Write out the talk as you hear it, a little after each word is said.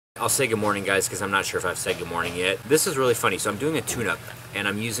I'll say good morning, guys, because I'm not sure if I've said good morning yet. This is really funny. So I'm doing a tune-up, and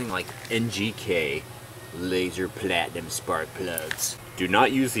I'm using like NGK laser platinum spark plugs. Do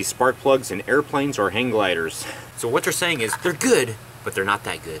not use these spark plugs in airplanes or hang gliders. So what they're saying is they're good, but they're not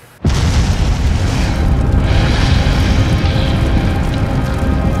that good.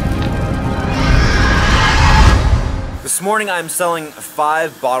 This morning I'm selling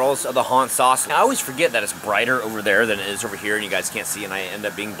 5 bottles of the haunt sauce. I always forget that it's brighter over there than it is over here, and you guys can't see, and I end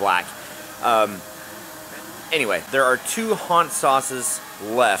up being black. Anyway, there are 2 haunt sauces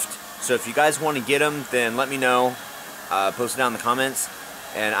left, so if you guys want to get them, then let me know. Post it down in the comments.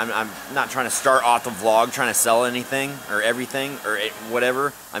 And I'm not trying to start off the vlog trying to sell anything or everything or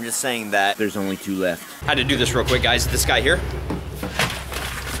whatever. I'm just saying that there's only 2 left. Had to do this real quick, guys. This guy here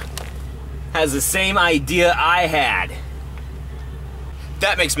has the same idea I had.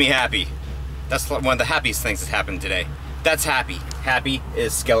 That makes me happy. That's one of the happiest things that's happened today. That's happy. Happy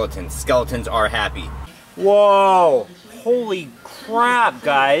is skeletons. Skeletons are happy. Whoa! Holy crap,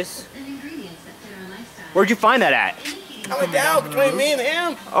 guys. Where'd you find that at? Coming down between me and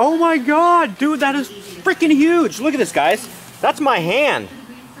him. Oh my god, dude, that is freaking huge. Look at this, guys. That's my hand.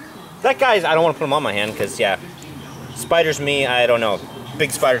 That guy's, I don't want to put him on my hand because, yeah, spiders me, I don't know.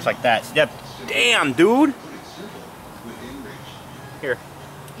 Big spiders like that. Yep. Damn, dude. Here.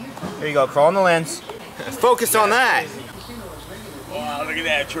 There you go, crawl on the lens. Focus on that. Wow, look at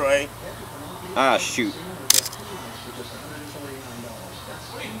that, Troy. Ah, shoot.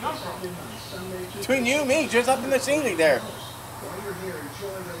 Between you and me, just up in the scenery there.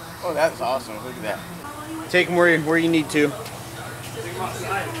 Oh, that's awesome. Look at that. Take him where you need to.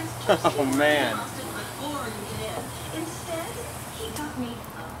 Oh, man.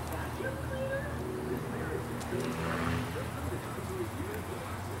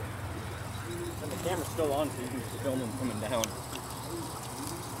 The camera's still on, so you can film them coming down.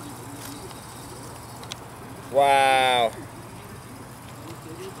 Wow.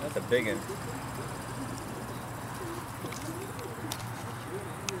 That's a big one.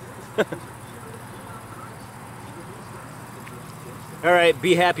 Alright,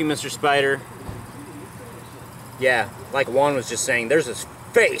 be happy, Mr. Spider. Yeah, like Juan was just saying, there's his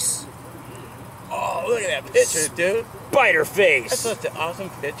face. Oh, look at that picture, dude. Spider face. That's such an awesome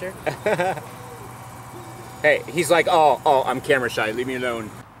picture. Hey, he's like, oh, I'm camera shy, leave me alone.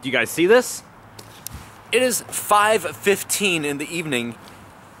 Do you guys see this? It is 5:15 in the evening,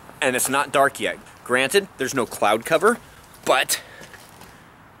 and it's not dark yet. Granted, there's no cloud cover, but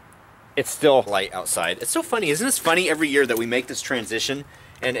it's still light outside. It's so funny, isn't this funny every year that we make this transition,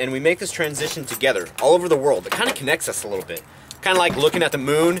 and we make this transition together all over the world. It kind of connects us a little bit. Kind of like looking at the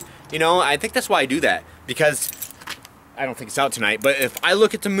moon, you know, I think that's why I do that, because I don't think it's out tonight, but if I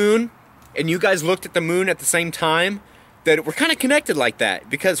look at the moon, and you guys looked at the moon at the same time, that we're kind of connected like that,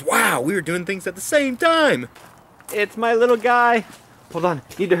 because wow, we were doing things at the same time. It's my little guy. Hold on,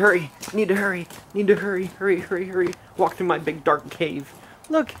 need to hurry, need to hurry, hurry. Walk through my big dark cave.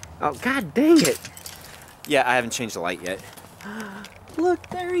 Look, oh god dang it. Yeah, I haven't changed the light yet. Look,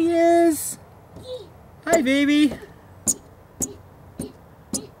 there he is. Hi, baby.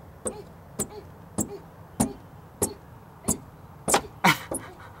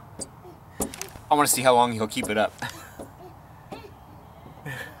 I want to see how long he'll keep it up.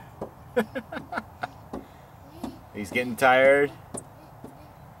 He's getting tired.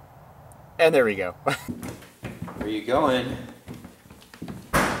 And there we go. Where are you going?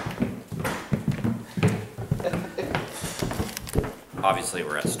 Obviously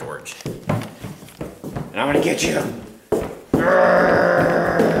we're at storage. And I'm gonna get you!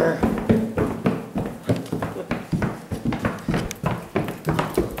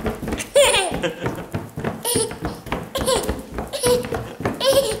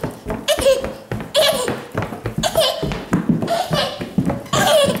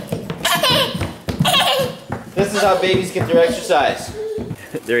 This is how babies get their exercise.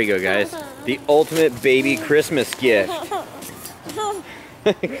 There you go, guys. The ultimate baby Christmas gift.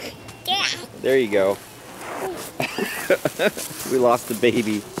 There you go. We lost the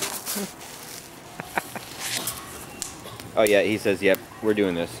baby. Oh yeah, he says, yep, we're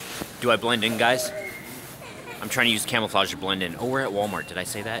doing this. Do I blend in, guys? I'm trying to use camouflage to blend in. Oh, we're at Walmart. Did I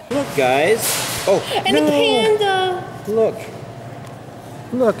say that? Look, guys. Oh, and no. a panda. Look.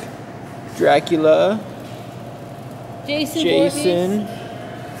 Look. Dracula. Jason.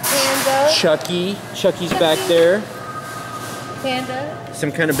 Panda. Chucky. Chucky's back there. Panda.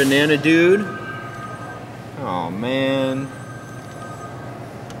 Some kind of banana dude. Oh, man.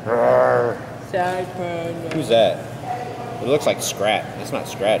 Sad panda. Who's that? It looks like Scrat. It's not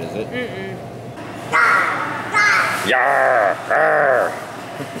Scrat, is it? Mm-mm. Yeah.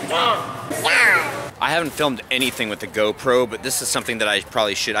 I haven't filmed anything with the GoPro, but this is something that I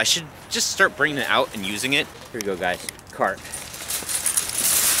probably should. I should just start bringing it out and using it. Here we go, guys. Cart.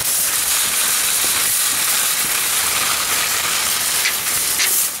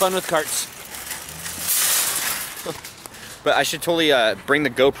 Fun with carts. But I should totally bring the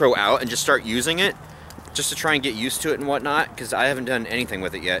GoPro out and just start using it, just to try and get used to it and whatnot, because I haven't done anything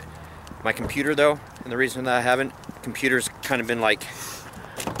with it yet. My computer, though, and the reason that I haven't, computer's kind of been like,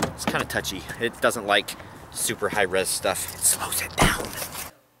 it's kind of touchy. It doesn't like super high-res stuff. It slows it down.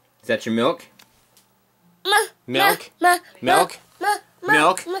 Is that your milk? Milk? Milk?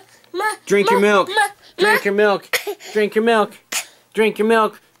 Milk? Drink your milk. Drink your milk. Drink your milk. Drink your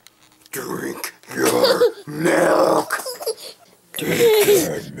milk. Drink your milk. Drink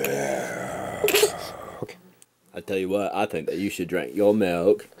your milk. I tell you what, I think that you should drink your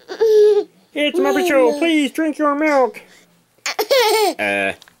milk. It's Muppet Show. Please drink your milk.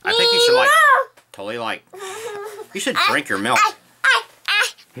 I think you should totally you should drink your milk.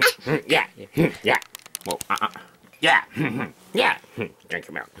 Yeah, yeah. Well, yeah, yeah. Drink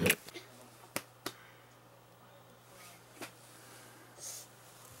your milk.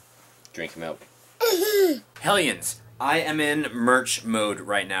 Drink your milk. Hellions, I am in merch mode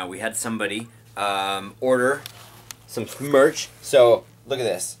right now. We had somebody order some merch. So look at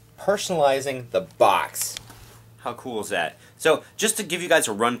this, personalizing the box. How cool is that? So just to give you guys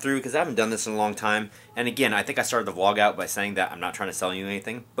a run through, because I haven't done this in a long time, and again, I think I started the vlog out by saying that I'm not trying to sell you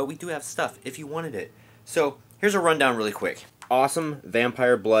anything, but we do have stuff if you wanted it. So here's a rundown really quick. Awesome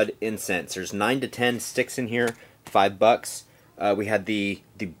Vampire Blood Incense. There's 9 to 10 sticks in here, $5. We had the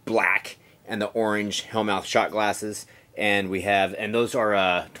black and the orange Hellmouth shot glasses, and we have, and those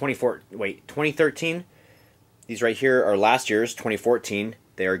are 2013. These right here are last year's, 2014.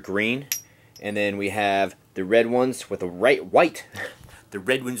 They are green, and then we have the red ones with the white. The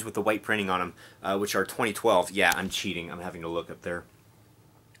red ones with the white printing on them, which are 2012. Yeah, I'm cheating. I'm having to look up there.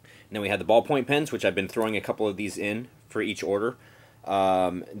 And then we have the ballpoint pens, which I've been throwing a couple of these in for each order.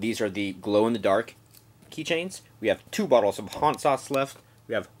 These are the glow-in-the-dark keychains. We have 2 bottles of haunt sauce left.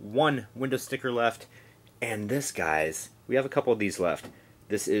 We have 1 window sticker left. And this, guys, we have a couple of these left.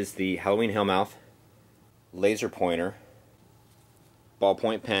 This is the HalloweenHellmouth laser pointer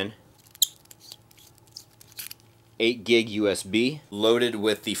ballpoint pen. 8 gig USB, loaded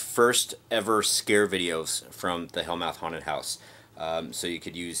with the first ever scare videos from the Hellmouth Haunted House. So you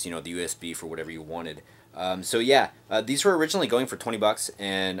could use, the USB for whatever you wanted. So yeah, these were originally going for 20 bucks,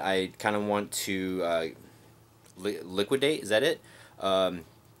 and I kind of want to liquidate, is that it?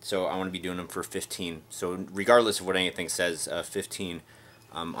 So I want to be doing them for 15. So regardless of what anything says, 15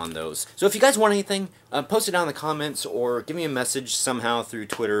 on those. So if you guys want anything, post it down in the comments, or give me a message somehow through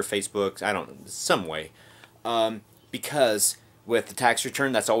Twitter, Facebook, I don't know, some way. Because with the tax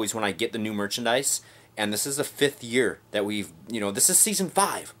return, that's always when I get the new merchandise, and this is the 5th year that we've, this is season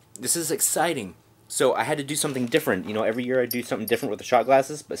 5. This is exciting. So I had to do something different. Every year I do something different with the shot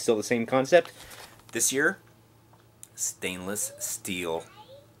glasses, but still the same concept. This year, stainless steel,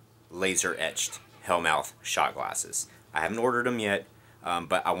 laser etched Hellmouth shot glasses. I haven't ordered them yet,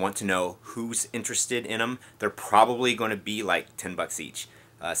 but I want to know who's interested in them. They're probably going to be like 10 bucks each,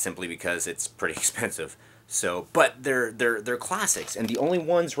 simply because it's pretty expensive. So, but they're classics, and the only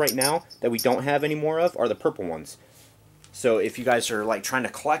ones right now that we don't have any more of are the purple ones. So if you guys are trying to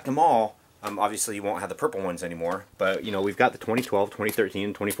collect them all, obviously you won't have the purple ones anymore. But we've got the 2012, 2013,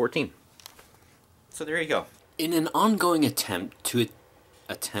 and 2014. So there you go. In an ongoing attempt to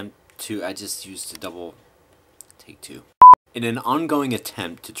I just used a double take 2. In an ongoing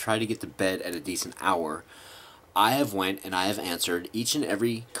attempt to try to get to bed at a decent hour, I have went and I have answered each and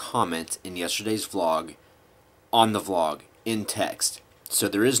every comment in yesterday's vlog on the vlog in text. So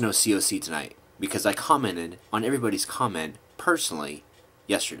there is no COC tonight because I commented on everybody's comment personally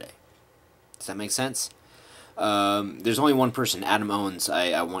yesterday. Does that make sense? There's only one person, Adam Owens.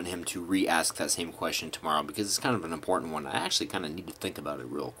 I want him to re-ask that same question tomorrow because it's kind of an important one. I actually kind of need to think about it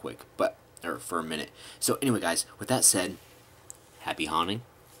real quick, or for a minute. So anyway, guys, with that said, happy haunting.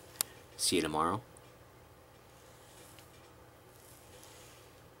 See you tomorrow.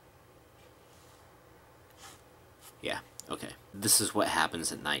 Yeah, okay. This is what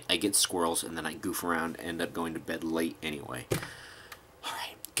happens at night. I get squirrels and then I goof around and end up going to bed late anyway.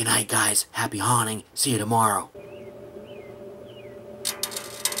 Alright, good night, guys. Happy haunting. See you tomorrow.